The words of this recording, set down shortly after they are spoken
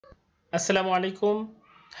Assalamu alaikum.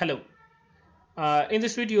 Hello. In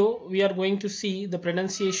this video, we are going to see the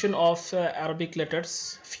pronunciation of Arabic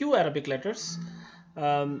letters, few Arabic letters,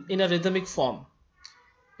 in a rhythmic form.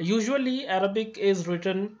 Usually, Arabic is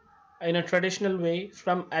written in a traditional way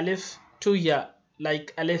from alif to ya,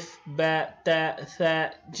 like alif, ba, ta,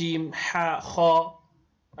 tha, jim, ha, kha.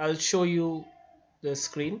 I'll show you the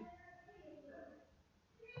screen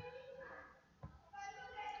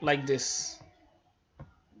like this.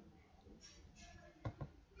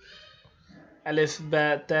 ألف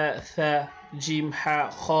باء تاء ثاء جيم حاء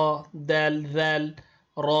خاء دال ذال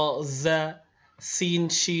راء زاء سين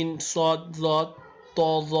شين صاد ضاد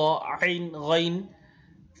طا ظاء عين غين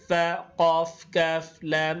فاء قاف كاف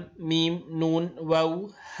لام ميم نون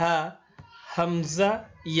واو ها همزة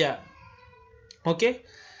يا. Okay,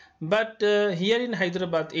 but here in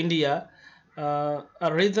Hyderabad, India, a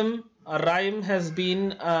rhyme has been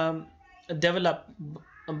developed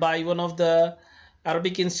by one of the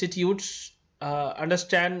Arabic institutes,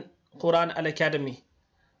 Understand Quran Al Academy.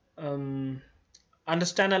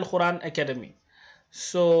 Understand Al Quran Academy.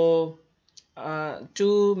 So,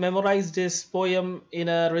 to memorize this poem in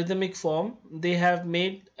a rhythmic form, they have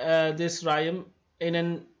made this rhyme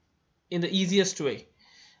in the easiest way.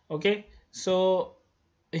 Okay, so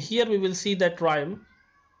here we will see that rhyme.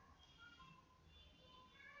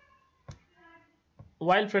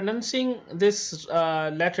 While pronouncing these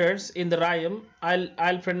letters in the rhyme,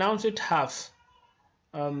 I'll pronounce it half,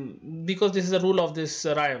 because this is the rule of this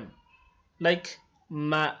rhyme. Like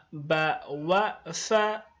ma, ba, wa,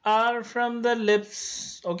 fa are from the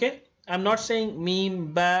lips. Okay, I'm not saying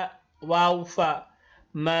mim, ba, wow, fa.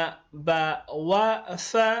 Ma, ba, wa,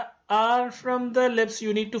 fa are from the lips.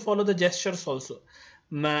 You need to follow the gestures also.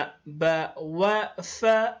 Ma, ba, wa,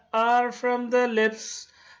 fa are from the lips.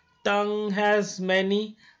 Tongue has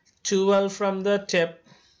many, 12 from the tip.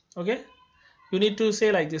 Okay, you need to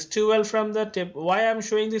say like this, 12 from the tip. Why I'm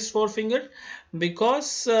showing this forefinger?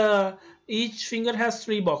 Because each finger has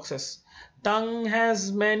 3 boxes. Tongue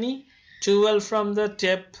has many, 12 from the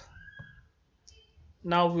tip.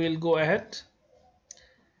 Now we'll go ahead.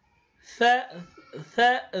 The.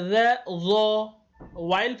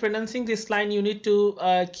 While pronouncing this line, you need to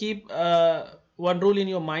keep one rule in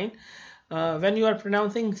your mind. When you are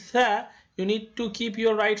pronouncing tha, you need to keep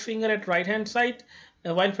your right finger at right hand side.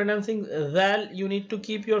 While pronouncing dhal, you need to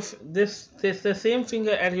keep your the same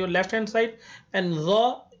finger at your left hand side, and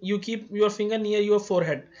dha, you keep your finger near your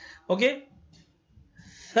forehead. Okay,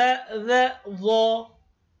 tha, the, dha.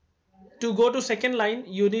 To go to second line,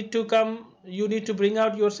 you need to bring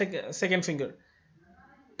out your second finger.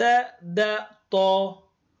 Ta, da, to.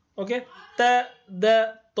 Okay, ta,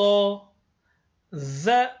 da, to.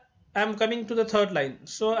 The. I'm coming to the third line,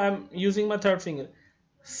 so I'm using my third finger.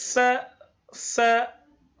 Sa,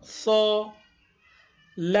 so,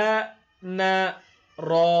 la, na,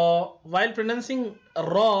 ra. While pronouncing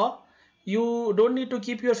ra, you don't need to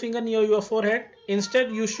keep your finger near your forehead. Instead,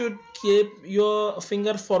 you should keep your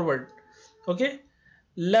finger forward. Okay,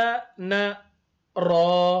 la, na,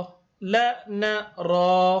 ra, la, na,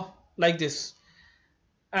 ra, like this.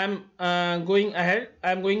 I'm going ahead.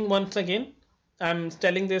 I'm going once again. I'm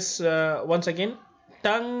telling this once again.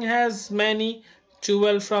 Tongue has many,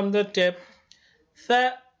 12 from the tip.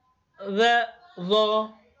 Tha, the,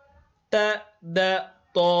 ta, da,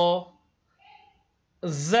 to.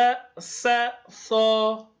 Za, sa,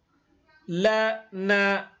 so. La,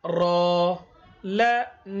 na, ra. La,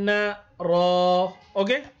 na, ra.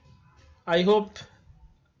 Okay, I hope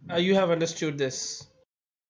you have understood this.